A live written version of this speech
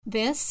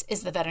This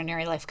is the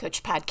Veterinary Life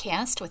Coach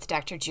Podcast with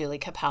Dr. Julie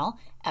Capel,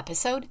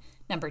 episode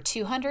number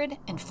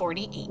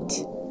 248.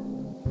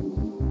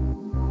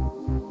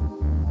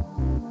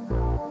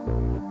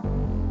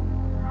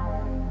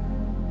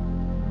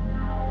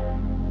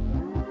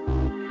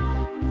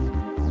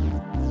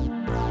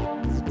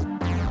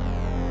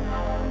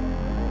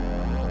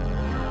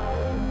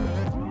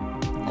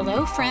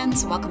 Hello,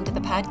 friends. Welcome to the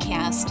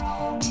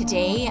podcast.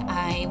 Today,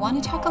 I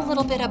want to talk a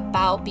little bit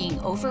about being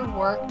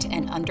overworked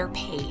and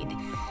underpaid.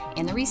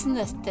 And the reason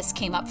this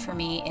came up for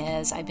me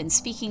is I've been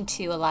speaking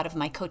to a lot of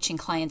my coaching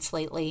clients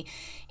lately,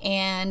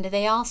 and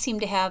they all seem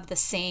to have the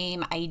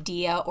same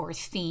idea or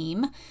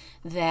theme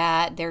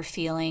that they're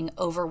feeling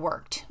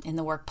overworked in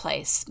the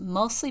workplace,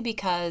 mostly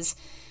because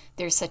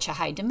there's such a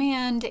high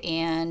demand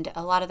and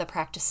a lot of the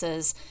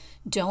practices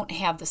don't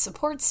have the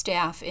support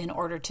staff in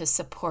order to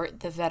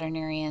support the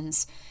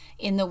veterinarians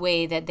in the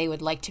way that they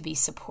would like to be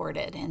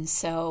supported. And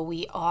so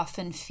we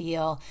often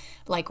feel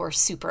like we're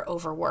super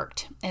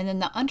overworked. And then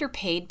the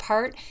underpaid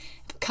part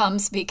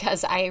comes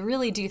because I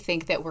really do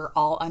think that we're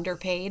all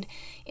underpaid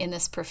in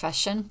this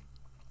profession.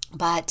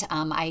 But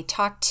I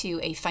talked to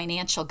a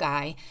financial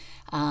guy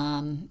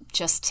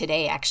just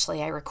today.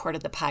 Actually, I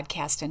recorded the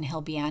podcast and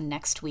he'll be on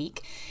next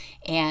week.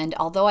 And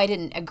although I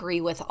didn't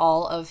agree with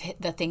all of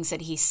the things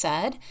that he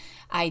said,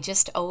 I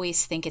just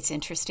always think it's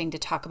interesting to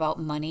talk about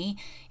money.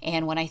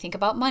 And when I think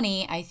about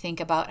money, I think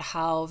about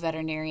how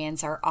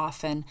veterinarians are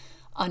often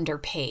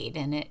underpaid.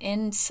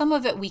 And some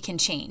of it we can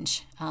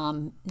change,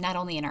 not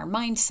only in our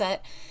mindset,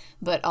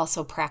 but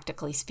also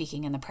practically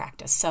speaking in the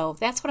practice. So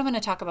that's what I'm going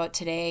to talk about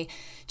today,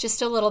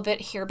 just a little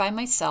bit here by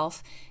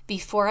myself.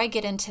 Before I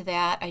get into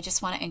that, I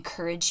just want to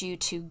encourage you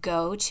to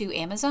go to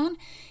Amazon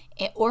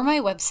or my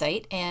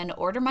website and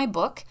order my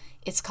book.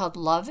 It's called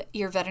Love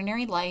Your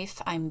Veterinary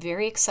Life. I'm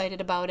very excited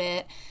about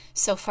it.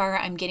 So far,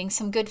 I'm getting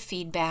some good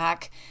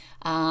feedback,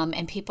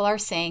 and people are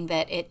saying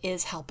that it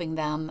is helping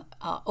them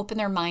open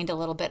their mind a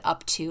little bit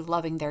up to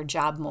loving their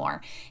job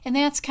more. And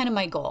that's kind of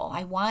my goal.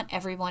 I want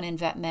everyone in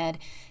vet med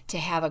to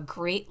have a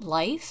great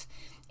life.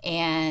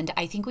 And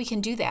I think we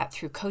can do that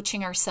through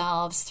coaching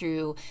ourselves,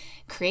 through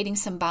creating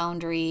some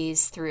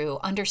boundaries, through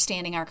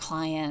understanding our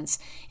clients.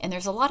 And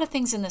there's a lot of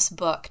things in this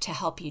book to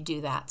help you do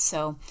that.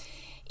 So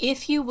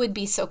if you would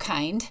be so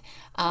kind,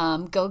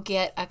 go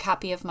get a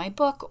copy of my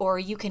book, or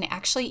you can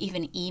actually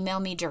even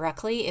email me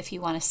directly if you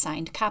want a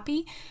signed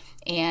copy,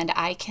 and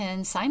I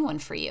can sign one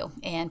for you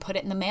and put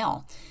it in the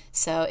mail.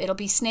 So it'll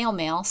be snail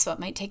mail, so it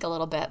might take a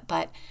little bit,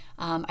 but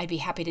I'd be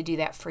happy to do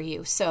that for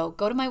you. So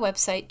go to my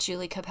website,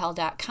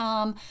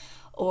 juliecapel.com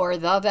or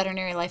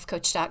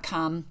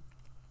theveterinarylifecoach.com,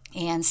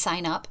 and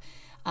sign up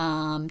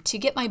to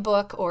get my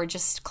book, or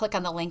just click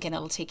on the link and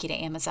it'll take you to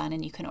Amazon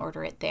and you can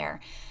order it there.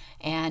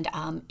 And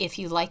if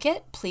you like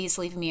it, please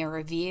leave me a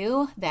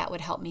review. That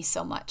would help me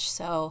so much.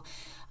 So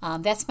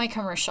that's my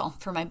commercial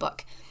for my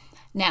book.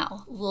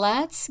 Now,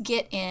 let's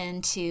get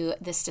into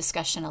this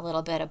discussion a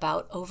little bit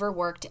about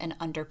overworked and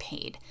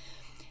underpaid.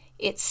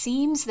 It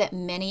seems that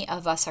many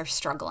of us are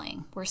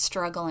struggling. We're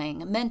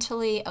struggling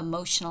mentally,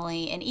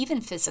 emotionally, and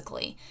even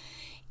physically.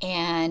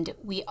 And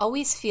we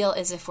always feel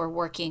as if we're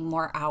working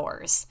more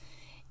hours.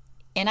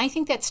 And I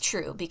think that's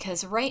true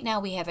because right now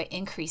we have an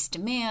increased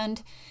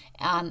demand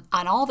on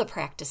all the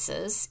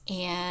practices.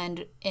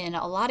 And in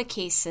a lot of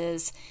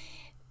cases,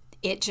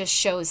 it just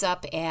shows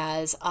up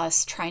as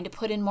us trying to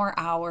put in more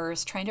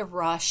hours, trying to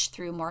rush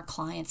through more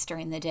clients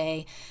during the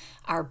day.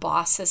 Our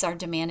bosses are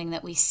demanding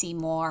that we see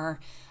more.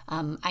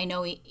 I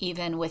know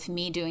even with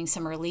me doing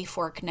some relief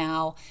work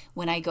now,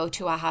 when I go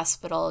to a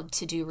hospital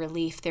to do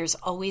relief, there's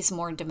always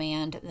more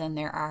demand than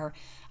there are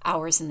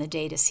hours in the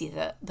day to see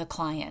the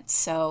clients.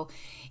 So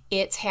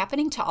it's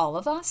happening to all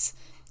of us.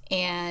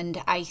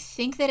 And I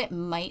think that it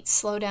might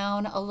slow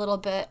down a little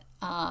bit.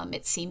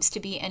 It seems to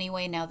be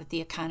anyway, now that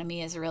the economy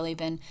has really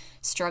been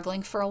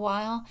struggling for a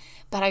while.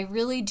 But I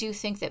really do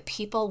think that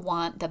people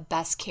want the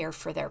best care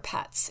for their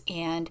pets.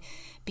 And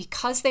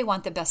because they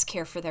want the best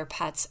care for their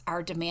pets,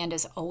 our demand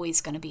is always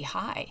going to be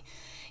high.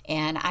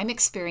 And I'm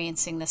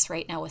experiencing this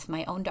right now with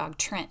my own dog,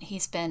 Trent.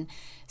 He's been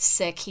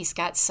sick. He's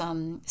got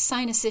some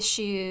sinus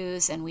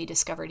issues, and we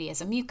discovered he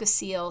has a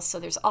mucocele. So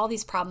there's all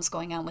these problems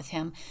going on with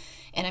him.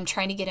 And I'm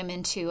trying to get him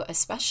into a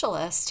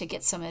specialist to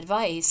get some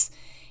advice.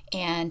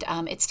 And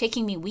it's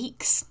taking me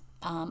weeks,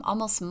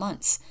 almost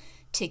months,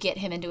 to get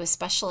him into a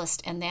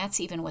specialist, and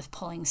that's even with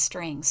pulling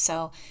strings.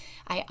 So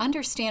I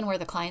understand where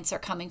the clients are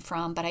coming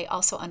from, but I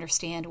also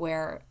understand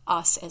where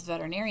us as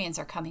veterinarians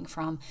are coming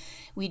from.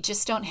 We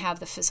just don't have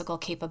the physical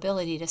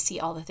capability to see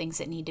all the things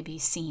that need to be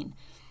seen.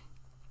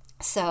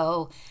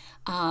 So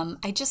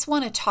I just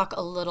want to talk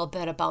a little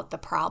bit about the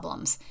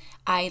problems.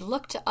 I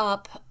looked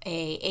up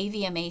a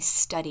AVMA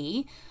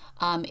study.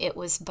 It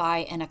was by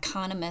an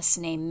economist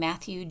named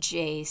Matthew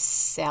J.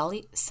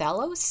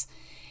 Salos,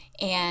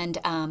 and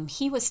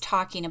he was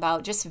talking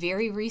about just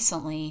very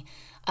recently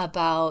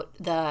about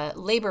the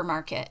labor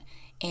market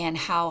and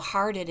how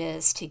hard it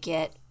is to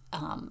get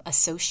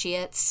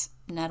associates,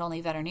 not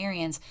only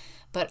veterinarians,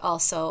 but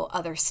also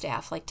other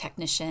staff like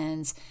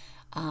technicians,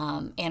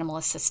 animal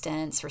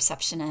assistants,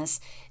 receptionists.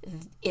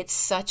 It's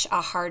such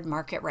a hard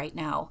market right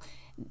now,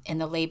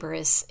 and the labor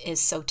is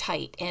so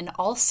tight. And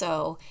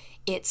also,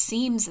 it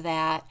seems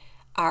that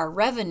our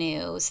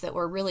revenues that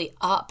were really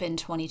up in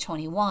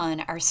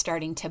 2021 are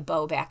starting to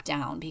bow back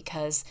down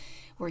because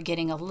we're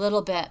getting a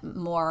little bit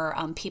more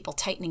people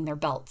tightening their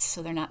belts,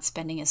 so they're not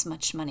spending as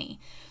much money.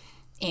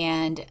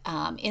 And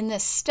in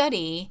this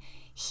study,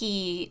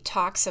 he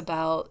talks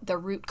about the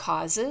root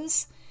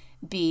causes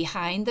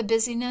behind the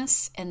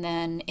busyness and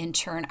then in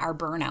turn our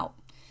burnout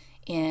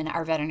in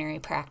our veterinary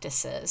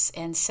practices.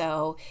 And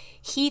so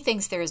he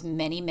thinks there's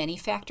many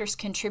factors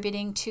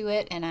contributing to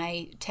it, and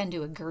I tend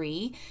to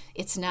agree.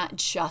 It's not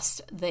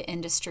just the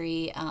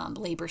industry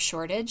labor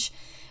shortage,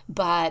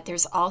 but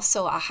there's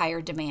also a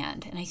higher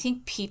demand. And I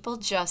think people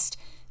just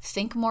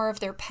think more of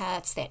their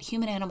pets. That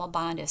human-animal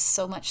bond is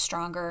so much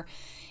stronger,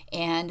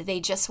 and they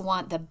just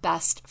want the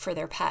best for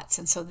their pets.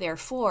 And so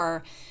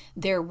therefore,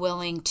 they're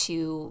willing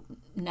to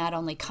not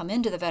only come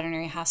into the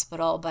veterinary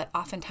hospital, but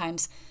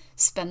oftentimes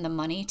spend the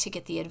money to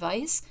get the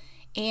advice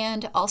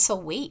and also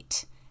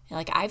wait.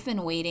 Like I've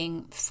been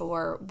waiting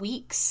for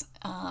weeks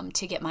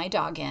to get my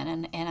dog in,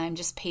 and I'm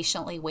just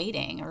patiently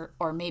waiting,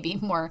 or maybe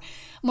more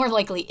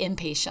likely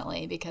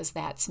impatiently, because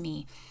that's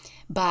me.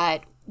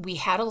 But we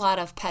had a lot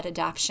of pet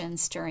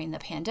adoptions during the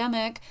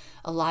pandemic.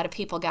 A lot of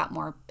people got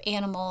more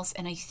animals,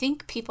 and I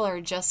think people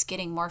are just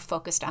getting more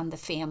focused on the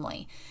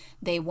family.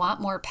 They want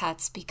more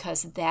pets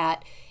because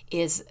that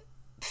is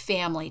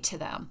family to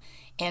them.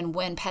 And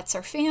when pets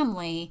are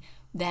family,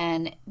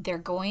 then they're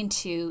going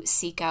to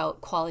seek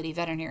out quality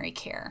veterinary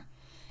care.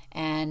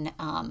 And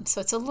so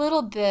it's a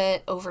little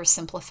bit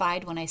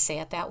oversimplified when I say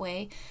it that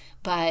way,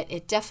 but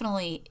it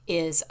definitely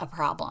is a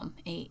problem.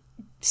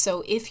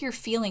 So if you're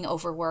feeling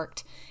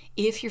overworked,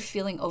 if you're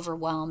feeling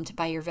overwhelmed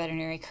by your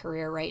veterinary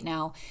career right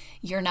now,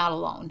 you're not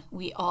alone.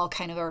 We all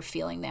kind of are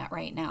feeling that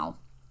right now.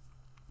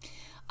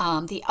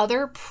 The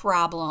other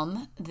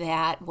problem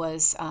that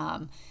was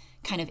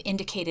kind of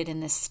indicated in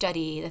this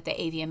study that the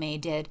AVMA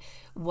did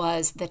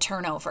was the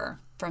turnover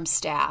from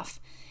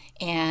staff.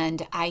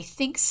 And I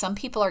think some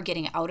people are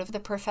getting out of the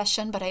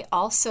profession, but I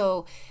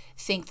also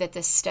think that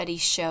this study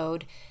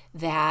showed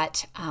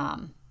that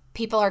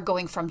people are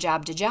going from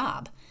job to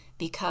job,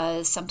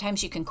 because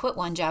sometimes you can quit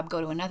one job,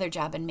 go to another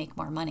job, and make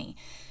more money.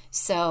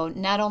 So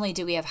not only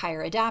do we have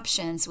higher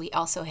adoptions, we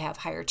also have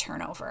higher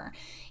turnover.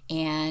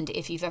 And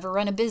if you've ever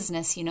run a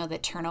business, you know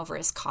that turnover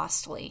is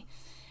costly.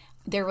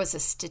 There was a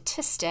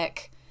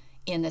statistic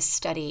in the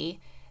study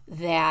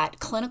that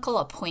clinical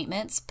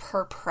appointments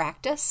per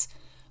practice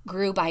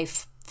grew by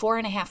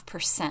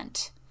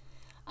 4.5%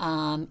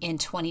 in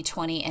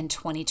 2020 and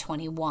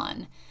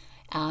 2021.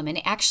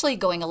 And actually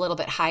going a little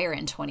bit higher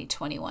in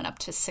 2021, up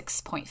to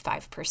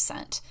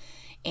 6.5%.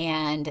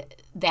 And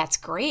that's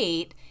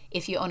great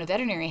if you own a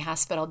veterinary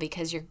hospital,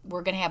 because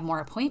we're going to have more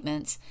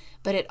appointments,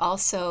 but it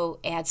also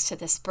adds to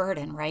this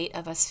burden, right,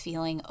 of us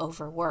feeling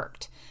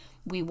overworked.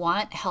 We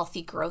want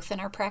healthy growth in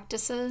our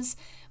practices,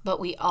 but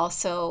we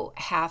also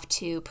have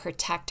to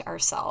protect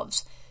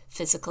ourselves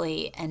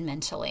physically and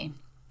mentally.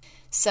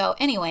 So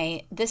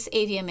anyway, this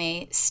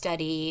AVMA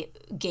study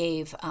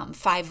gave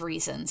 5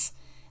 reasons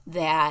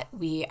that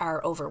we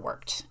are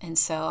overworked. And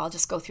so I'll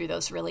just go through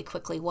those really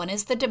quickly. One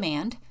is the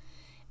demand,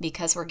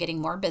 because we're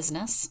getting more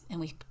business, and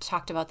we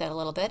talked about that a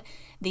little bit.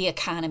 The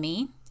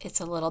economy,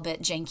 it's a little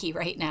bit janky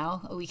right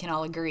now. We can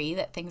all agree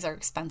that things are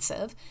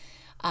expensive.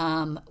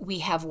 We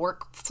have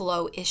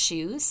workflow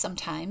issues.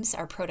 Sometimes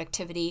our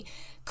productivity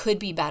could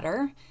be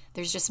better.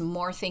 There's just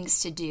more things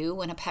to do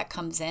when a pet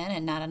comes in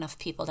and not enough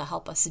people to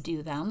help us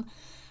do them.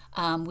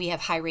 We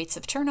have high rates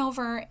of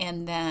turnover,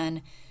 and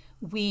then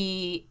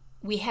we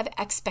have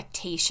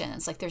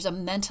expectations. Like there's a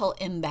mental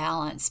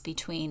imbalance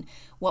between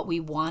what we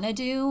want to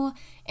do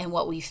and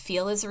what we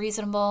feel is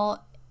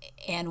reasonable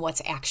and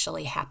what's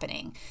actually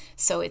happening.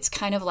 So it's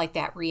kind of like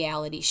that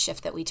reality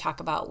shift that we talk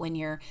about when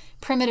your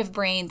primitive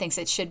brain thinks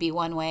it should be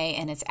one way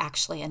and it's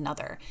actually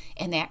another,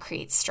 and that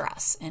creates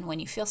stress. And when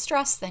you feel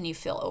stressed, then you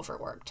feel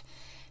overworked.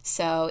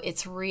 So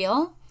it's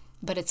real,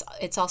 but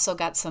it's also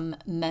got some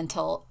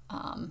mental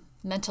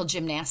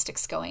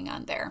gymnastics going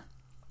on there.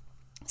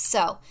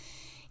 So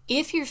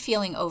if you're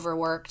feeling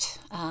overworked,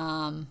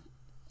 and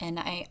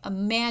I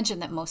imagine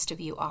that most of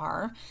you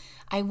are,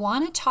 I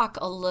want to talk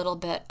a little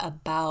bit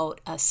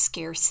about a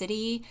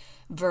scarcity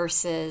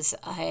versus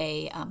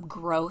a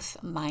growth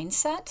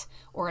mindset,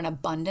 or an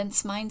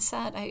abundance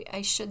mindset,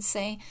 I should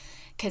say.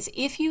 Because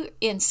if you're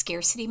in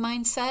scarcity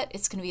mindset,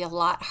 it's going to be a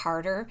lot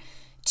harder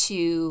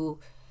to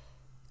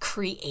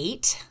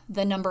create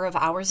the number of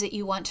hours that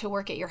you want to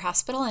work at your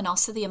hospital, and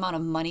also the amount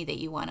of money that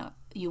you want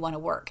to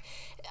work.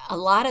 A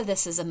lot of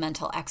this is a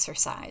mental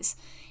exercise.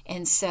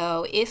 And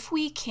so if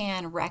we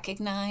can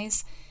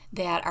recognize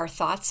that our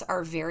thoughts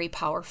are very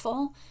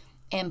powerful,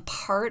 and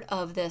part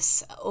of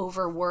this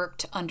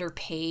overworked,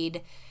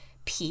 underpaid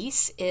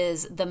piece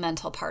is the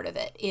mental part of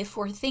it. If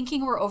we're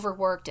thinking we're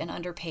overworked and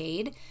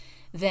underpaid,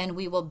 then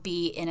we will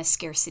be in a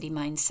scarcity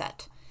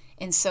mindset.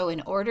 And so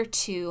in order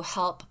to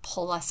help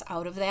pull us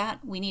out of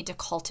that, we need to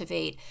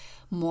cultivate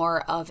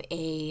more of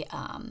a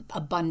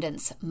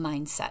abundance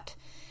mindset.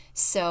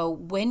 So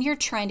when you're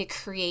trying to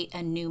create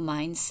a new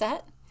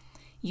mindset,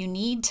 you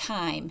need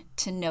time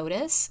to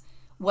notice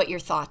what your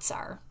thoughts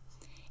are.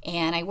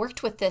 And I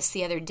worked with this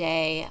the other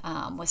day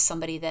with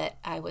somebody that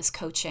I was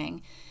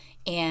coaching,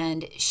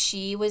 and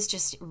she was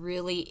just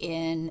really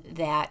in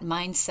that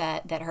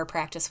mindset that her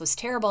practice was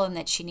terrible and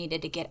that she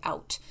needed to get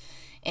out.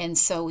 And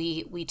so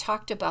we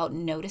talked about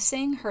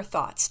noticing her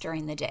thoughts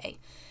during the day.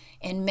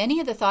 And many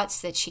of the thoughts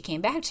that she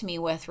came back to me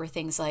with were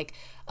things like,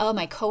 oh,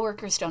 my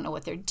coworkers don't know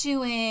what they're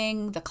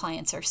doing, the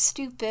clients are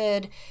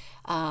stupid,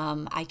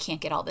 I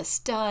can't get all this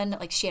done.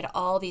 Like, she had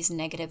all these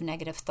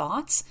negative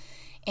thoughts.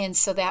 And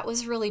so that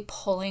was really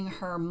pulling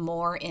her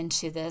more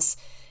into this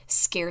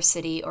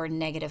scarcity or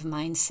negative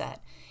mindset.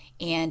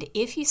 And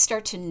if you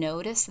start to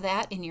notice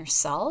that in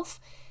yourself,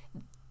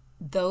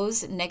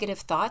 those negative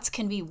thoughts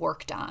can be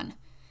worked on.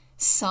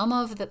 Some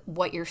of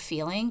what you're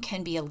feeling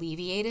can be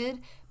alleviated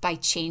by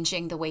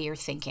changing the way you're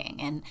thinking.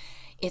 And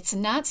it's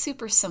not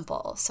super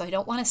simple. So I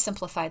don't want to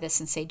simplify this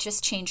and say,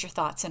 just change your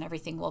thoughts and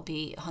everything will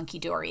be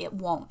hunky-dory. It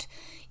won't.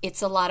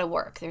 It's a lot of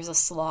work. There's a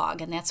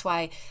slog. And that's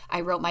why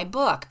I wrote my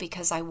book,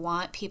 because I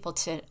want people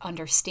to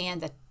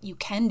understand that you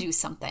can do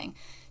something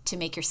to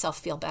make yourself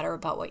feel better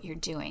about what you're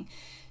doing.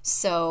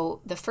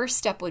 So the first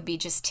step would be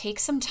just take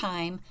some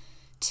time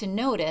to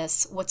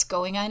notice what's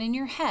going on in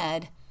your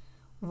head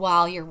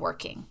while you're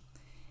working.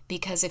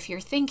 Because if you're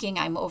thinking,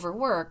 I'm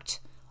overworked,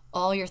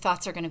 all your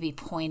thoughts are going to be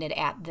pointed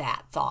at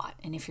that thought.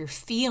 And if you're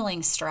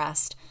feeling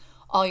stressed,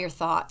 all your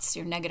thoughts,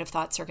 your negative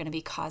thoughts, are going to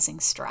be causing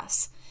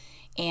stress.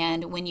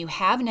 And when you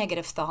have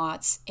negative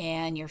thoughts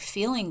and you're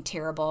feeling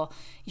terrible,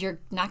 you're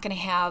not going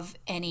to have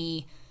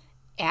any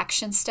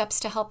action steps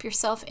to help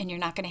yourself, and you're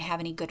not going to have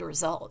any good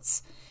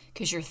results,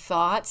 because your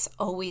thoughts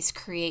always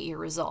create your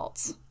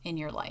results in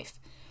your life.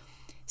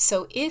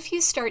 So if you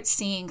start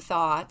seeing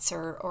thoughts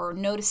or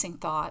noticing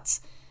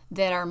thoughts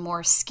that are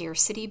more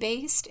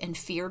scarcity-based and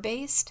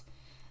fear-based,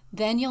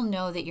 then you'll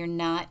know that you're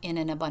not in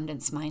an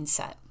abundance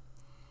mindset.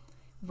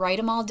 Write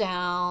them all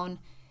down.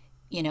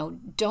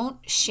 Don't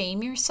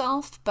shame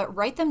yourself, but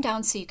write them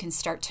down so you can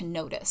start to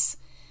notice.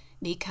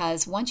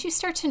 Because once you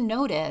start to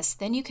notice,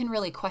 then you can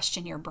really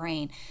question your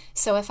brain.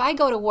 So if I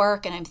go to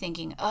work and I'm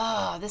thinking,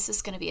 oh, this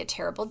is going to be a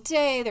terrible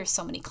day, there's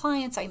so many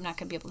clients, I'm not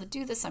going to be able to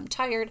do this, I'm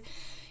tired,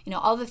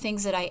 all the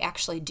things that I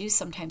actually do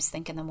sometimes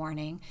think in the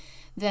morning,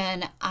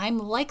 then I'm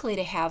likely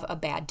to have a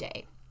bad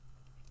day.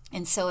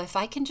 And so if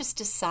I can just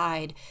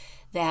decide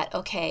that,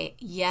 okay,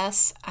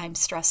 yes, I'm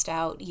stressed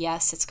out,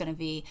 yes, it's going to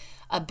be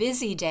a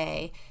busy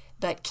day,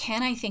 but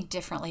can I think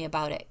differently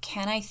about it?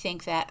 Can I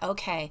think that,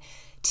 okay,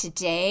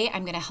 today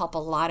I'm going to help a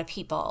lot of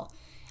people.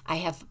 I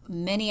have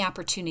many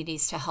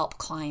opportunities to help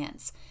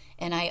clients,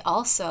 and I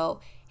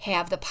also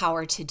have the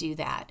power to do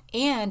that.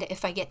 And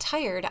if I get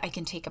tired, I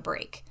can take a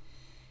break.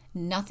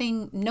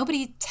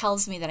 Nobody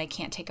tells me that I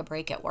can't take a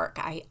break at work.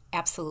 I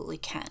absolutely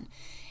can.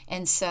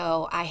 And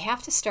so I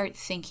have to start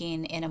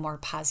thinking in a more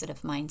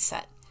positive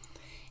mindset.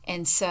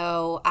 And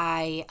so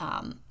I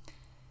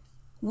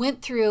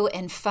went through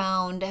and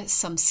found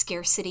some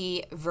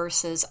scarcity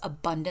versus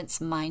abundance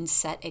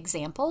mindset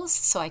examples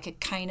so I could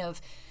kind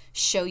of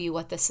show you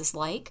what this is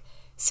like,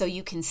 so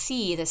you can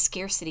see the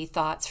scarcity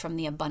thoughts from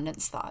the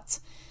abundance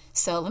thoughts.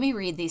 So let me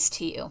read these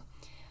to you.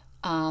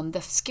 The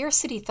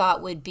scarcity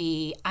thought would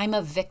be, I'm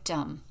a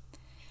victim,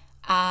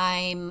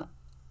 I'm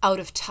out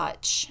of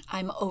touch,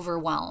 I'm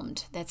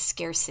overwhelmed. That's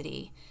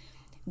scarcity.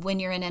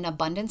 When you're in an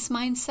abundance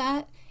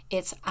mindset,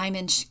 it's I'm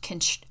in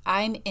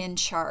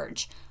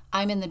charge,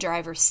 I'm in the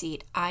driver's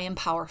seat, I am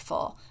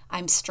powerful,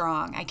 I'm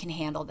strong, I can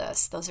handle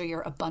this. Those are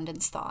your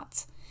abundance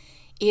thoughts.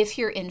 If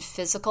you're in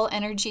physical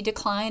energy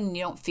decline and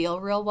you don't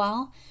feel real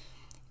well,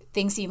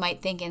 things you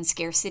might think in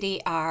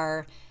scarcity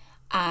are,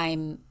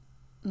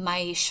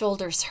 my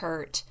shoulders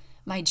hurt,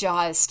 my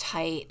jaw is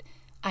tight,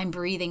 I'm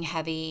breathing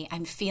heavy,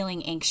 I'm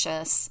feeling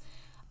anxious.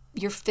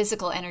 Your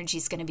physical energy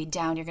is going to be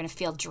down, you're going to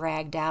feel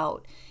dragged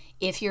out.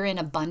 If you're in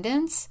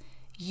abundance,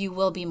 you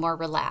will be more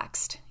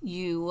relaxed.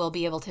 You will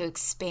be able to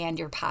expand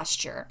your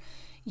posture.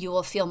 You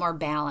will feel more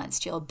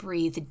balanced. You'll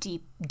breathe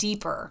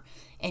deeper,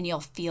 and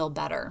you'll feel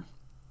better.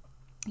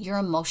 Your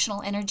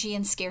emotional energy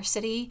in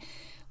scarcity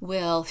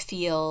will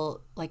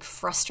feel like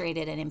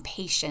frustrated and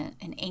impatient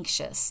and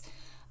anxious.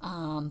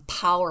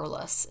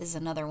 Powerless is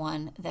another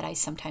one that I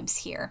sometimes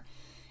hear.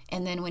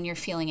 And then when you're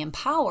feeling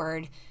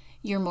empowered,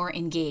 you're more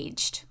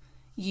engaged.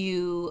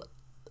 You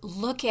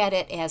look at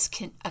it as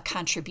a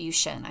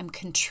contribution. I'm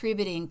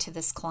contributing to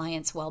this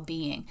client's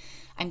well-being.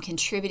 I'm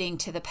contributing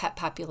to the pet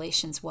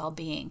population's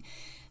well-being.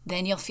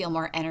 Then you'll feel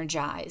more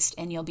energized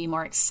and you'll be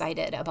more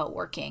excited about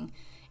working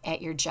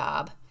at your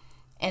job.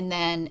 And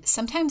then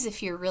sometimes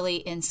if you're really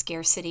in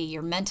scarcity,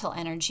 your mental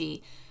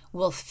energy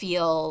will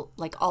feel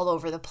like all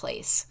over the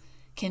place,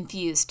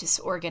 confused,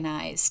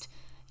 disorganized.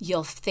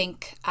 You'll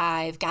think,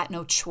 I've got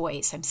no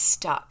choice, I'm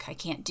stuck, I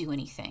can't do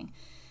anything.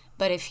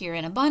 But if you're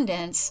in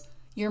abundance,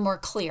 you're more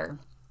clear.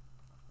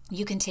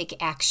 You can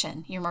take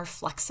action. You're more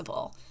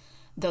flexible.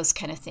 those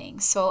kind of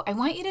things. So I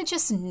want you to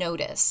just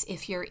notice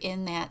if you're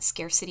in that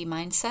scarcity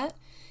mindset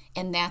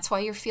and that's why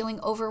you're feeling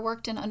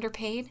overworked and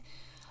underpaid.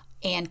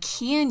 And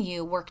can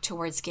you work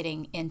towards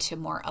getting into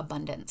more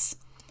abundance?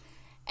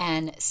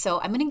 And so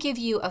I'm going to give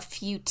you a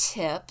few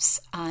tips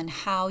on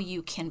how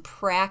you can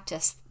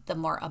practice the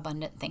more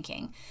abundant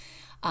thinking.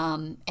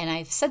 And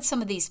I've said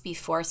some of these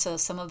before, so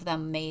some of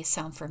them may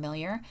sound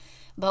familiar,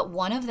 but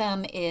one of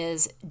them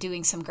is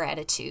doing some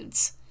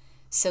gratitudes.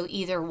 So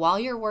either while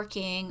you're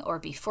working or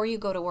before you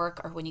go to work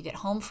or when you get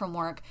home from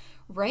work,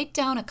 write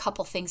down a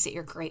couple things that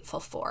you're grateful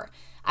for.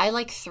 I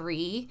like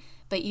 3,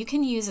 but you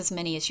can use as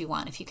many as you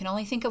want. If you can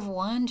only think of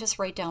one, just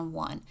write down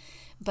one.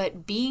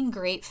 But being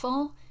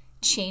grateful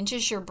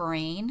changes your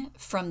brain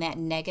from that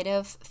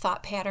negative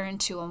thought pattern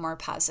to a more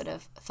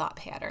positive thought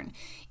pattern.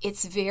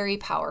 It's very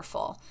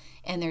powerful,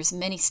 and there's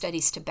many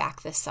studies to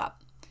back this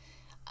up.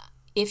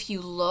 If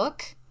you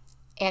look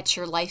at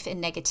your life in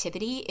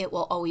negativity, it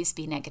will always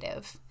be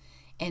negative.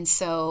 And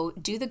so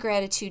do the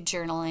gratitude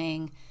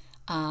journaling.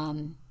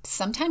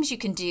 Sometimes you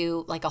can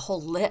do like a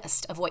whole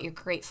list of what you're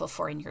grateful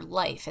for in your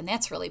life, and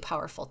that's really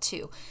powerful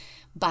too.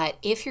 But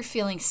if you're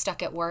feeling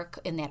stuck at work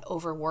in that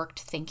overworked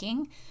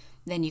thinking,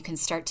 then you can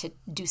start to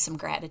do some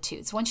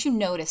gratitudes. Once you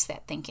notice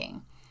that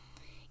thinking,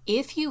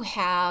 if you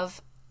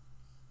have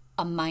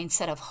a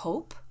mindset of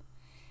hope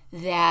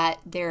that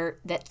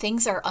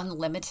things are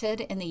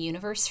unlimited in the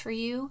universe for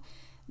you,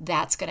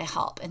 that's going to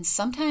help. And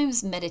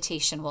sometimes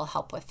meditation will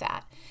help with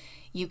that.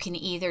 You can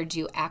either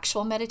do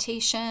actual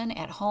meditation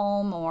at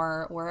home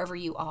or wherever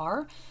you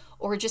are,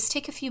 or just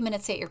take a few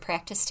minutes at your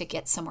practice to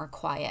get somewhere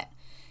quiet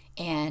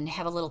and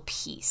have a little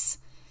peace.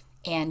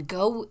 And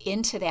go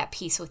into that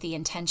peace with the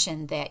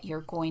intention that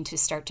you're going to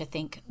start to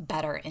think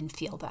better and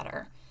feel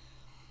better.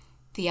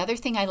 The other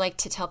thing I like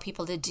to tell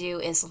people to do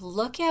is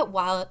look at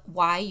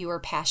why you are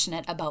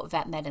passionate about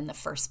vet med in the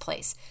first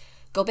place.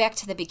 Go back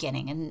to the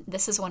beginning, and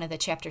this is one of the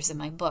chapters in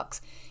my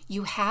books.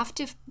 You have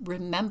to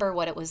remember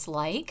what it was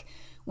like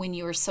when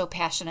you were so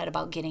passionate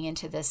about getting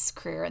into this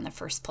career in the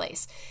first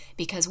place,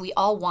 because we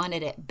all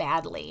wanted it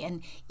badly.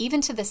 And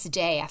even to this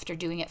day, after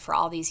doing it for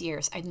all these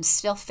years, I'm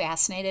still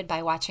fascinated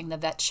by watching the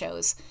vet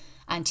shows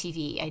on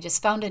TV. I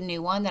just found a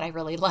new one that I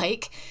really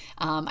like.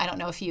 I don't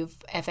know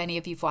if any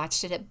of you've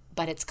watched it,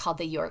 but it's called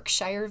the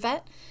Yorkshire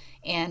Vet.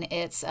 And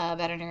it's a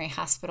veterinary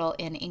hospital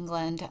in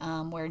England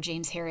where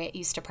James Herriot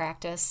used to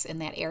practice in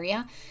that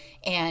area.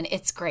 And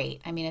it's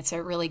great. I mean, it's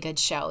a really good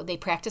show. They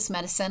practice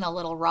medicine a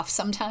little rough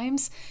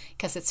sometimes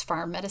because it's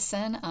farm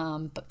medicine.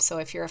 So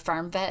if you're a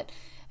farm vet,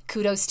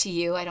 kudos to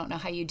you. I don't know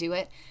how you do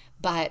it,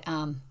 but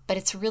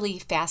it's really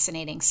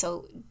fascinating.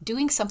 So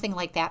doing something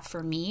like that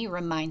for me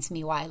reminds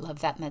me why I love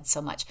vet med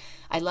so much.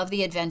 I love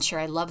the adventure.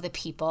 I love the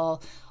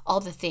people,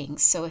 all the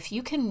things. So if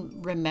you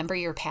can remember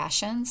your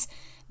passions,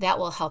 that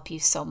will help you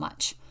so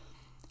much.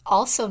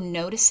 Also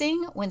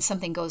noticing when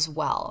something goes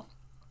well.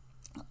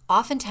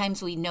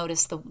 Oftentimes we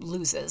notice the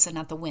loses and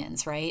not the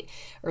wins, right?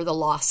 Or the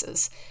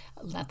losses,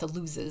 not the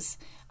loses.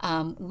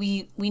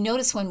 We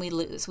notice when we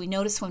lose. We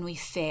notice when we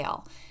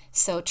fail.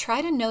 So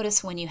try to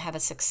notice when you have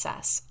a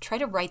success. Try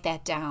to write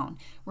that down.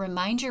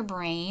 Remind your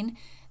brain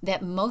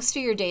that most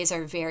of your days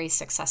are very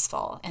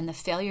successful and the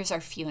failures are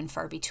few and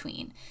far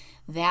between.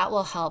 That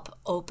will help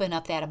open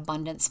up that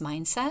abundance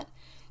mindset.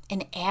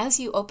 And as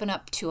you open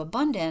up to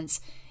abundance,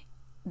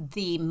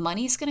 the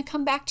money's going to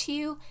come back to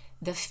you.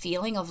 The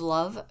feeling of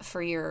love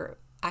for your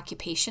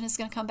occupation is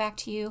going to come back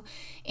to you.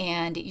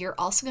 And you're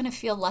also going to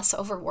feel less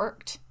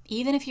overworked,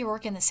 even if you're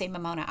working the same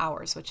amount of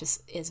hours, which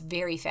is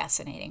very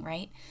fascinating,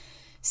 right?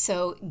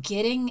 So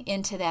getting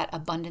into that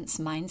abundance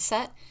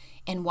mindset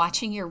and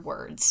watching your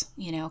words,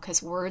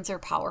 because words are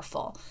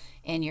powerful.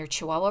 And your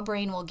Chihuahua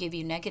brain will give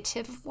you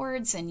negative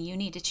words, and you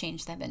need to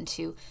change them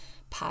into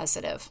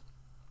positive.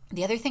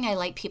 The other thing I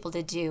like people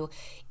to do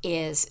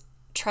is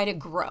try to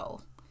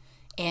grow.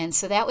 And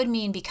so that would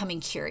mean becoming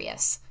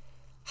curious.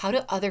 How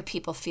do other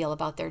people feel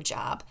about their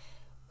job?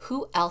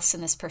 Who else in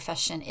this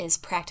profession is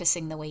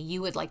practicing the way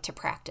you would like to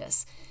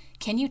practice?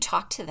 Can you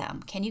talk to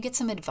them? Can you get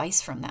some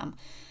advice from them?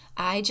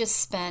 I just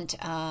spent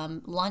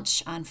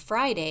lunch on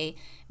Friday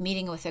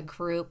meeting with a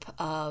group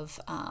of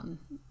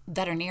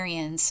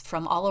veterinarians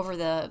from all over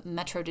the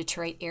Metro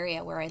Detroit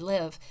area where I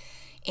live.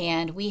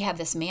 And we have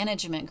this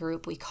management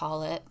group, they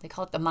call it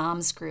the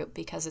Moms Group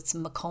because it's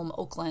Macomb,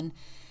 Oakland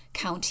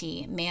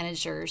County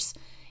managers.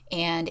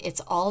 And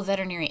it's all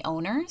veterinary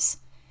owners.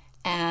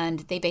 And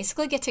they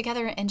basically get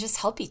together and just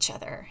help each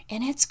other.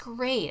 And it's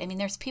great. I mean,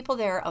 there's people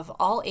there of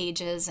all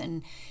ages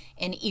and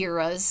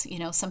eras.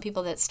 Some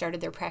people that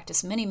started their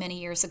practice many, many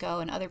years ago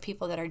and other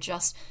people that are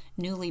just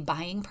newly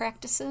buying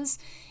practices.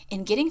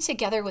 And getting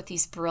together with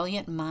these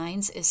brilliant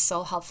minds is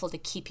so helpful to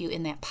keep you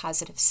in that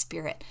positive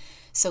spirit.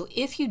 So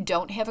if you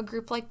don't have a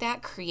group like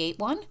that, create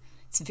one.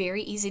 It's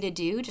very easy to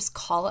do. Just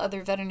call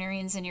other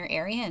veterinarians in your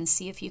area and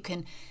see if you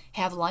can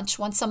have lunch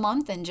once a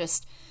month and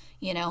just,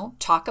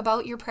 talk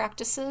about your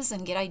practices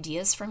and get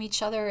ideas from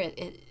each other.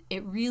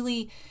 It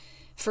really,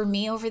 For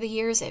me, over the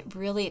years, it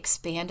really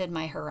expanded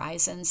my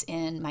horizons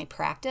in my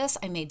practice.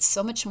 I made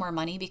so much more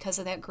money because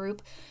of that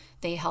group.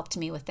 They helped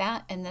me with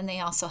that. And then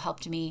they also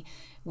helped me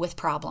with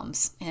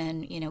problems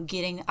and,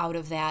 getting out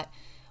of that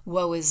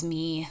woe is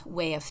me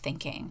way of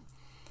thinking.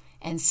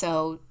 And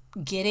so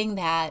getting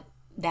that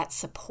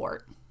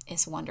support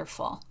is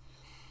wonderful.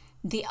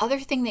 The other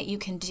thing that you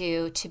can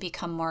do to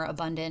become more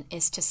abundant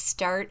is to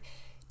start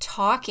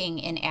talking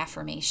in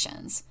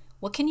affirmations.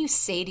 What can you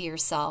say to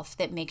yourself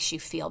that makes you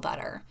feel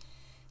better,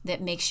 that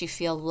makes you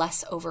feel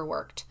less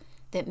overworked,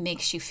 that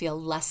makes you feel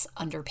less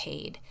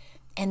underpaid?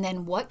 And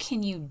then what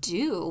can you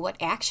do? What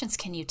actions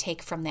can you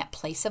take from that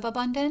place of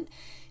abundance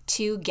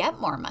to get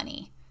more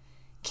money?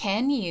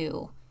 Can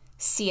you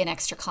see an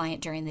extra client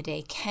during the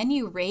day? Can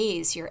you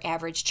raise your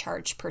average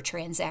charge per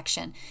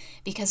transaction?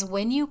 Because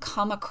when you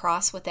come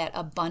across with that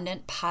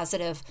abundant,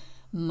 positive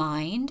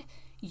mind,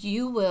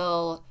 you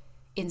will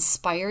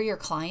inspire your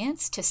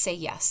clients to say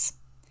yes,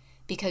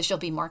 because you'll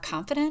be more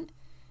confident.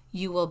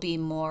 You will be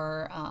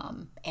more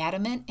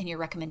adamant in your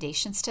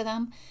recommendations to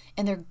them,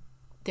 and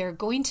they're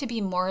going to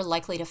be more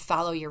likely to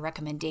follow your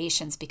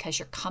recommendations because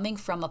you're coming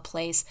from a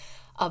place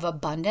of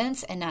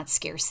abundance and not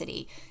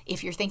scarcity.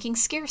 If you're thinking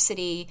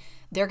scarcity,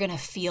 they're going to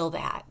feel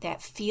that.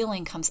 That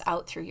feeling comes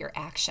out through your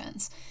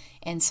actions.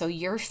 And so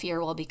your fear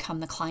will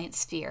become the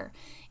client's fear.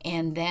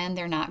 And then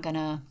they're not going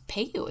to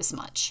pay you as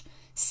much.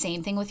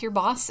 Same thing with your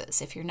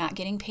bosses. If you're not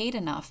getting paid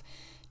enough,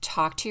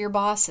 talk to your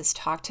bosses.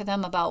 Talk to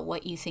them about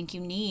what you think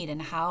you need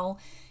and how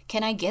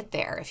can I get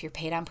there. If you're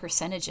paid on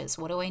percentages,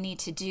 what do I need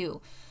to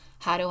do?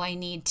 How do I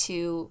need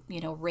to,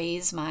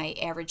 raise my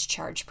average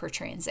charge per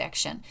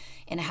transaction?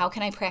 And how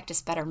can I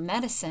practice better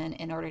medicine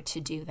in order to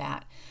do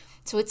that?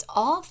 So it's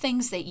all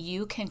things that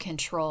you can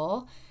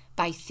control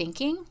by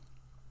thinking,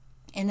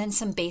 and then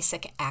some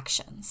basic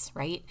actions,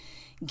 right?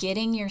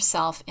 Getting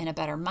yourself in a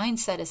better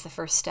mindset is the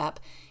first step,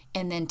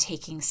 and then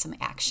taking some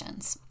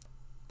actions.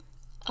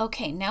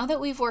 Okay, now that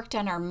we've worked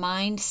on our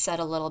mindset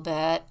a little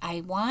bit,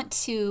 I want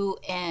to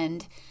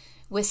end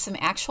with some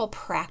actual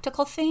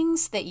practical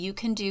things that you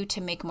can do to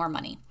make more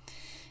money.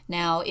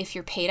 Now, if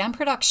you're paid on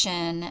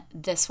production,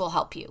 this will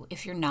help you.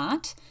 If you're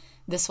not,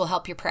 this will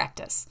help your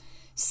practice.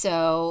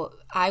 So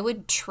I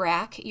would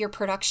track your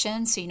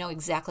production so you know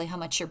exactly how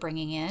much you're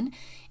bringing in,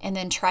 and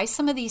then try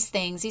some of these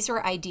things. These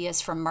are ideas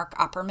from Mark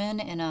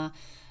Opperman in an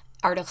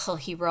article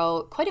he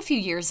wrote quite a few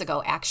years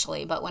ago,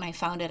 actually, but when I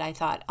found it, I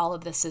thought all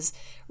of this is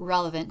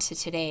relevant to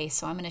today.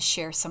 So I'm going to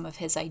share some of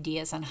his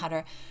ideas on how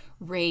to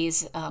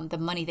raise the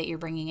money that you're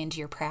bringing into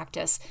your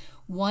practice.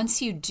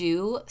 Once you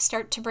do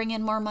start to bring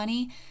in more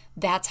money,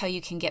 that's how you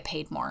can get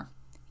paid more.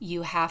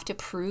 You have to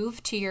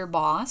prove to your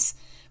boss,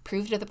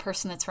 prove to the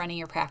person that's running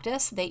your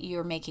practice that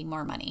you're making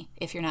more money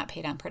if you're not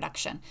paid on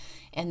production,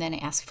 and then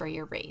ask for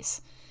your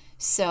raise.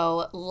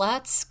 So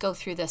let's go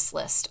through this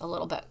list a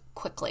little bit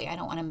quickly. I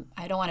don't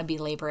want to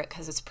belabor it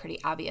because it's pretty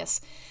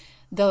obvious.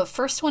 The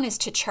first one is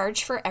to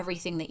charge for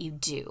everything that you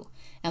do.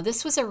 Now,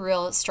 this was a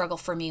real struggle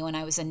for me when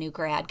I was a new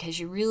grad,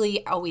 because you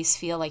really always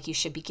feel like you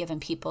should be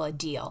giving people a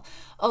deal.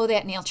 Oh,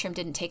 that nail trim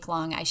didn't take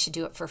long, I should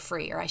do it for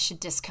free, or I should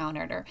discount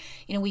it, or,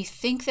 we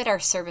think that our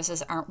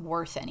services aren't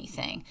worth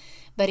anything.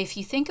 But if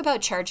you think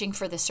about charging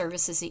for the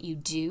services that you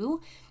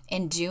do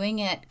and doing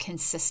it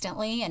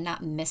consistently and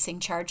not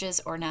missing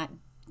charges or not,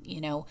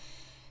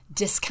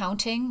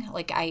 discounting,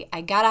 like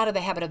I got out of the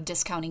habit of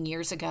discounting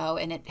years ago,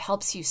 and it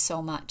helps you so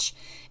much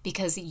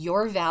because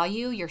your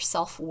value, your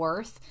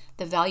self-worth,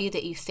 the value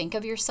that you think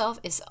of yourself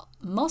is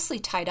mostly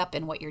tied up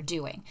in what you're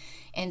doing.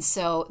 And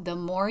so the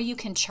more you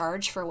can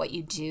charge for what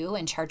you do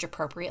and charge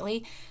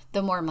appropriately,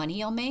 the more money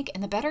you'll make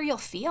and the better you'll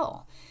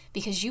feel,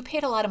 because you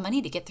paid a lot of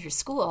money to get through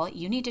school.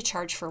 You need to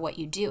charge for what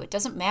you do. It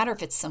doesn't matter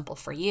if it's simple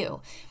for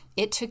you.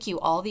 It took you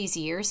all these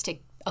years to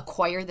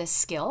acquire this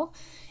skill,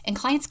 and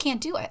clients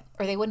can't do it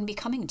or they wouldn't be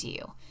coming to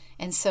you.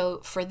 And so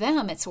for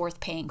them, it's worth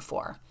paying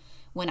for.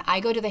 When I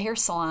go to the hair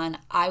salon,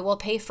 I will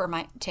pay for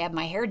to have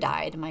my hair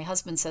dyed. My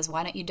husband says,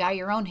 "Why don't you dye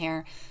your own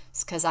hair?"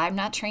 It's because I'm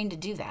not trained to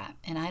do that,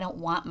 and I don't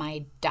want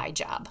my dye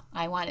job.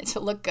 I want it to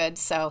look good.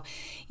 So,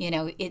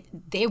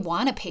 they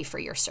want to pay for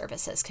your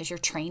services because you're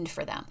trained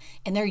for them,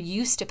 and they're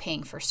used to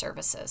paying for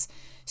services.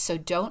 So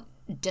don't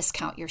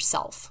discount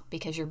yourself,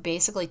 because you're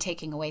basically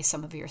taking away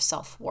some of your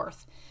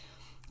self-worth.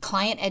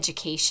 Client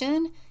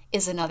education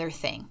is another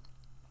thing.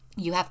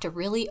 You have to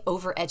really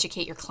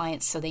over-educate your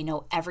clients so they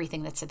know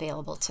everything that's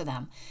available to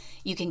them.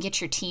 You can get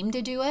your team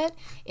to do it.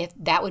 If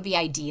that would be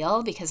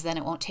ideal, because then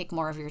it won't take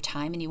more of your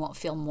time and you won't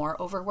feel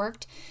more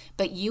overworked.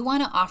 But you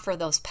want to offer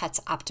those pets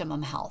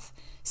optimum health.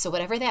 So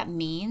whatever that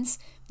means,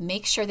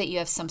 make sure that you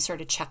have some sort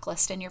of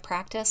checklist in your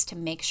practice to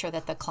make sure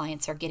that the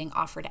clients are getting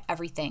offered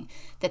everything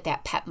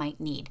that pet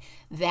might need.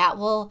 That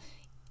will,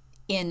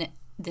 in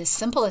the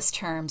simplest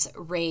terms,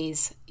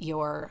 raise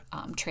your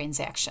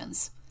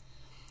transactions.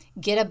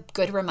 Get a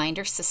good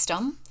reminder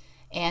system,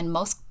 and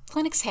most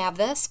clinics have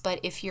this, but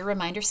if your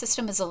reminder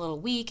system is a little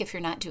weak, if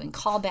you're not doing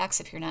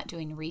callbacks, if you're not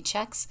doing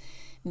rechecks,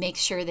 make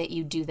sure that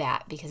you do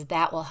that, because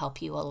that will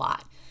help you a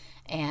lot.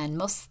 And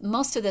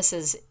most of this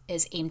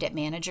is aimed at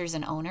managers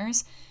and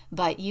owners,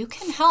 but you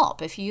can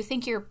help. If you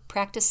think your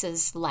practice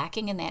is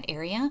lacking in that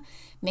area,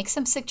 make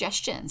some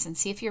suggestions and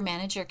see if your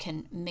manager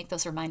can make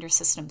those reminder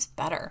systems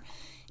better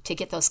to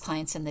get those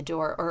clients in the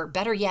door, or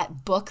better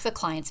yet, book the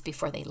clients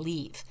before they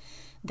leave.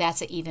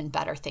 That's an even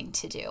better thing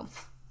to do.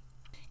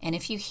 And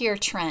if you hear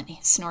Trent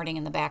snorting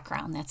in the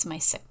background, that's my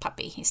sick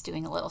puppy. He's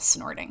doing a little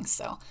snorting,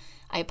 so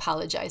I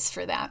apologize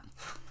for that.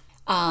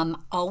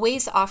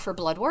 Always offer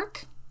blood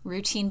work.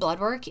 Routine blood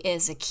work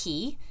is a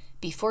key.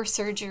 Before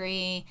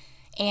surgery,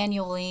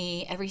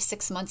 annually, every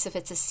 6 months if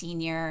it's a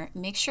senior.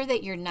 Make sure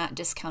that you're not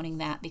discounting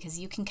that, because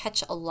you can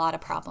catch a lot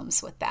of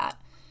problems with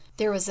that.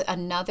 There was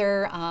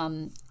another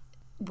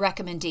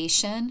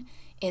recommendation,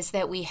 is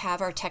that we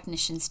have our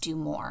technicians do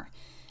more.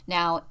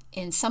 Now,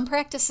 in some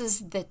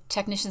practices, the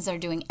technicians are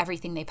doing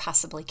everything they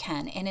possibly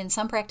can. And in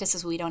some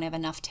practices, we don't have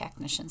enough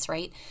technicians,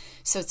 right?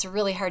 So it's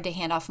really hard to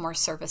hand off more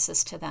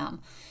services to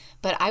them.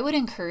 But I would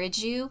encourage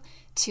you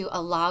to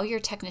allow your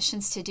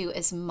technicians to do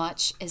as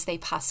much as they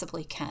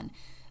possibly can.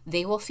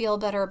 They will feel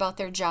better about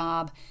their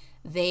job.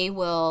 They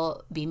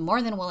will be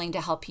more than willing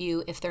to help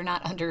you if they're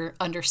not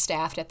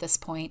understaffed at this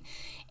point.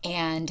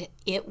 And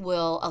it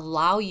will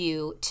allow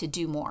you to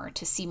do more,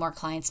 to see more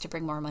clients, to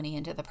bring more money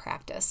into the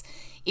practice.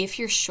 If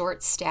you're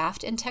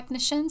short-staffed in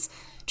technicians,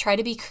 try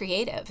to be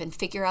creative and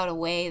figure out a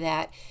way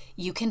that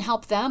you can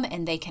help them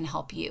and they can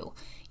help you.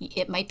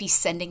 It might be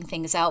sending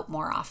things out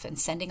more often,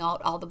 sending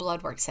out all the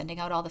blood work, sending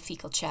out all the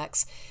fecal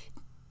checks.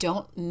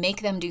 Don't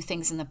make them do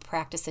things in the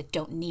practice that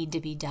don't need to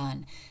be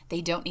done.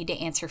 They don't need to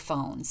answer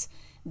phones.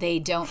 They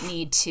don't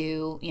need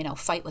to,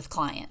 fight with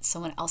clients.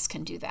 Someone else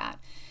can do that.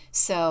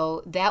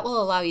 So that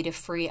will allow you to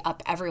free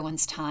up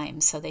everyone's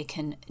time so they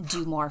can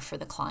do more for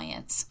the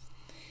clients.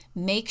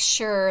 Make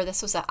sure,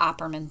 this was an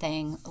Opperman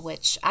thing,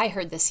 which I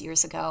heard this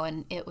years ago,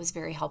 and it was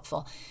very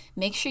helpful.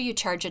 Make sure you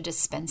charge a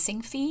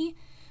dispensing fee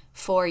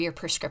for your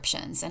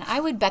prescriptions. And I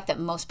would bet that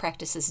most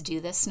practices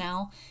do this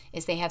now,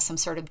 is they have some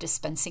sort of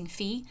dispensing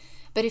fee.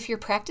 But if your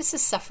practice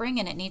is suffering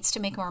and it needs to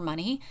make more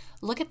money,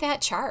 look at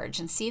that charge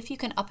and see if you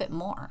can up it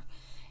more.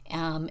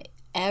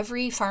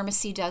 Every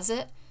pharmacy does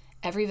it.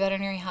 Every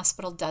veterinary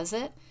hospital does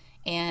it.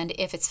 And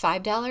if it's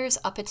 $5,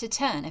 up it to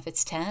 $10. If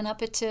it's $10,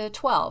 up it to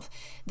 $12.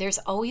 There's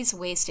always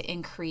ways to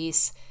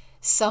increase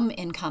some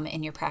income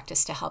in your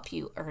practice to help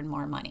you earn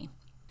more money.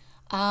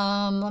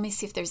 Let me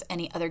see if there's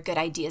any other good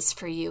ideas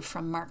for you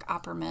from Mark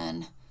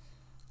Opperman.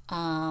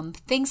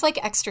 Things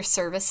like extra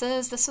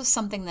services. This was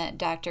something that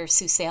Dr.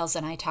 Sue Sales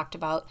and I talked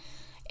about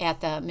at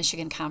the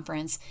Michigan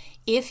conference.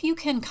 If you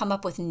can come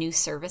up with new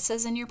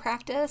services in your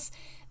practice,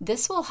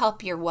 this will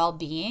help your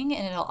well-being,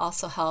 and it'll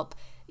also help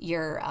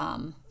your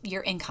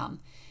income.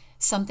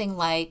 Something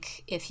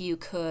like if you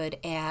could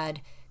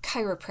add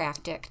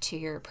chiropractic to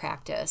your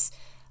practice,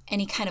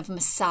 any kind of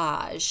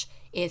massage,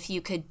 if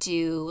you could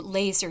do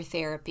laser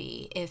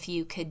therapy, if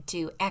you could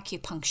do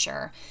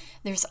acupuncture.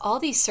 There's all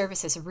these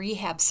services,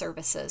 rehab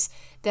services,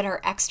 that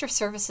are extra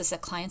services that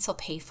clients will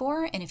pay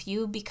for. And if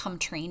you become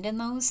trained in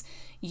those,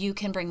 you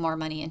can bring more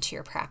money into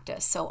your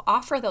practice. So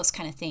offer those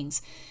kind of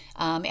things.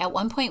 At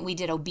one point, we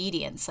did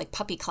obedience, like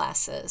puppy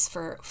classes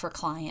for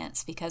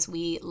clients, because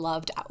we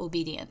loved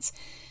obedience.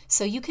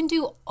 So you can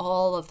do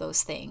all of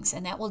those things,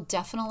 and that will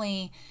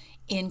definitely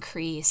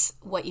increase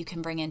what you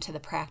can bring into the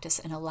practice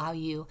and allow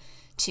you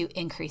to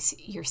increase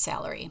your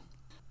salary.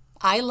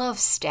 I love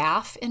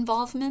staff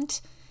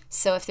involvement.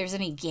 So if there's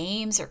any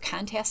games or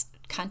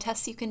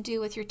contests you can do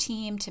with your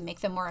team to make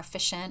them more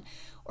efficient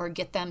or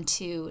get them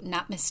to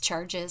not miss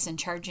charges and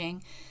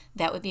charging,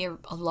 that would be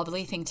a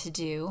lovely thing to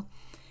do.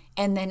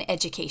 And then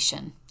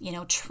education.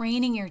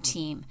 Training your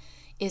team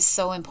is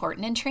so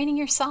important, and training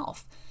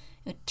yourself.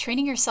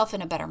 Training yourself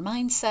in a better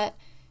mindset,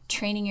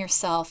 training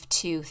yourself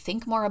to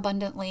think more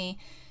abundantly,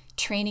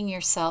 training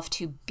yourself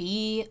to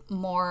be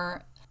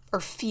more, or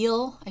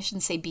feel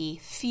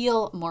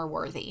more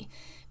worthy.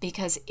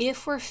 Because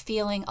if we're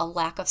feeling a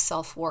lack of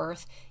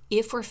self-worth,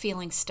 if we're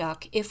feeling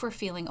stuck, if we're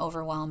feeling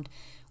overwhelmed,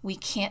 we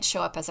can't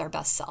show up as our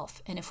best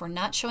self. And if we're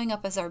not showing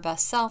up as our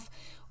best self,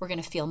 we're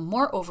going to feel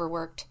more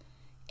overworked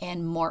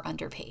and more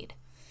underpaid.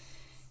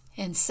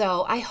 And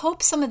so I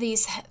hope some of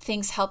these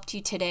things helped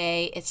you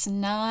today. It's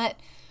not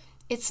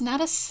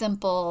a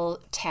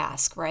simple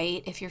task,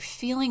 right? If you're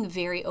feeling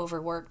very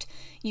overworked,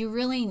 you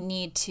really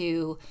need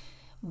to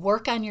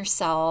work on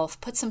yourself,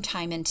 put some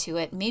time into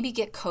it, maybe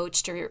get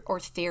coached or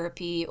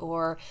therapy,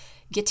 or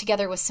get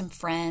together with some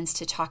friends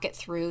to talk it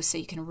through so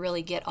you can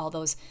really get all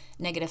those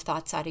negative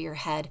thoughts out of your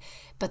head.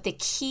 But the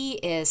key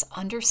is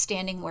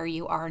understanding where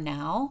you are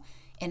now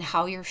and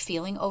how you're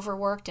feeling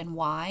overworked and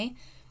why,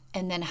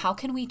 and then how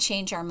can we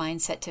change our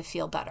mindset to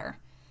feel better?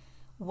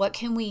 What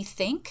can we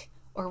think,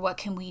 or what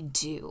can we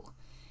do?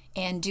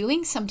 And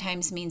doing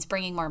sometimes means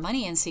bringing more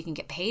money in so you can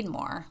get paid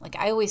more. Like,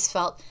 I always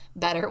felt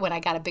better when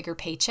I got a bigger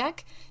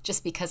paycheck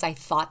just because I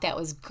thought that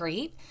was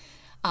great.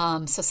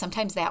 So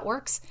sometimes that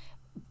works.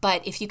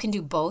 But if you can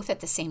do both at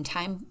the same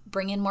time,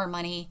 bring in more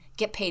money,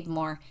 get paid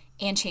more,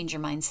 and change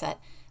your mindset,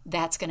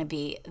 that's going to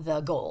be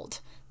the gold.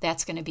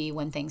 that's going to be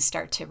when things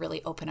start to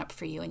really open up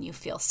for you and you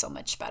feel so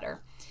much better.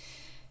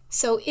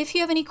 So if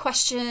you have any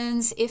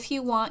questions, if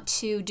you want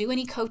to do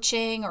any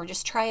coaching or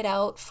just try it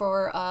out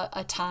for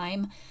a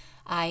time,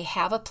 I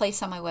have a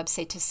place on my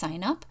website to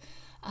sign up.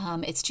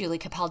 It's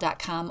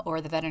juliecapel.com or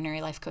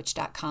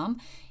theveterinarylifecoach.com,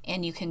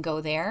 and you can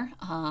go there.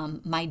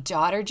 My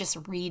daughter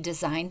just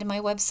redesigned my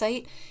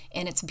website,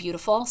 and it's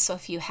beautiful. So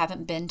if you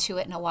haven't been to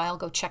it in a while,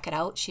 go check it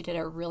out. She did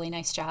a really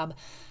nice job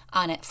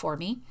on it for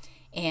me,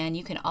 and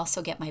you can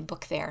also get my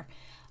book there.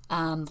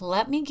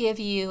 Let me give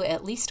you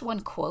at least one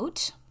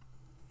quote.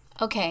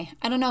 Okay,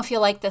 I don't know if you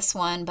like this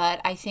one,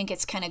 but I think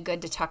it's kind of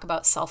good to talk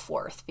about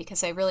self-worth,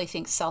 because I really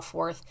think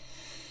self-worth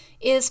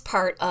is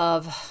part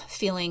of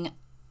feeling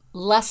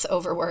less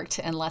overworked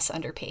and less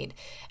underpaid.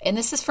 And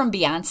this is from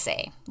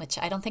Beyonce, which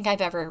I don't think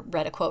I've ever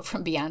read a quote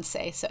from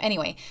Beyonce. So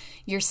anyway,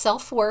 your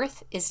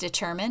self-worth is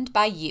determined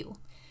by you.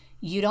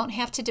 You don't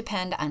have to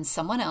depend on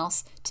someone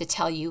else to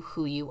tell you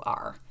who you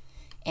are.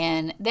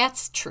 And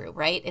that's true,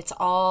 right? It's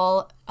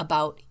all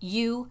about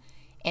you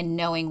and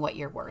knowing what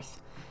you're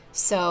worth.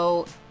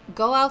 So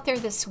go out there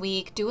this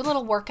week, do a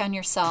little work on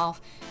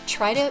yourself,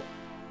 try to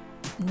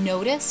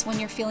notice when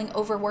you're feeling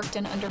overworked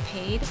and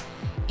underpaid,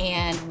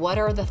 and what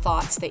are the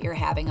thoughts that you're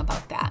having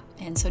about that.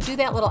 And so do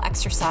that little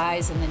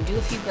exercise and then do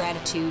a few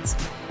gratitudes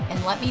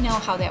and let me know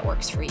how that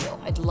works for you.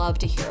 I'd love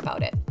to hear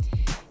about it.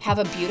 Have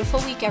a beautiful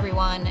week,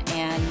 everyone.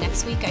 And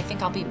next week, I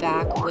think I'll be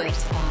back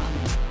with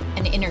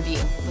an interview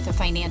with a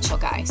financial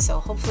guy. So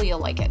hopefully you'll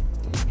like it.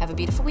 Have a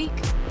beautiful week.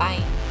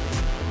 Bye.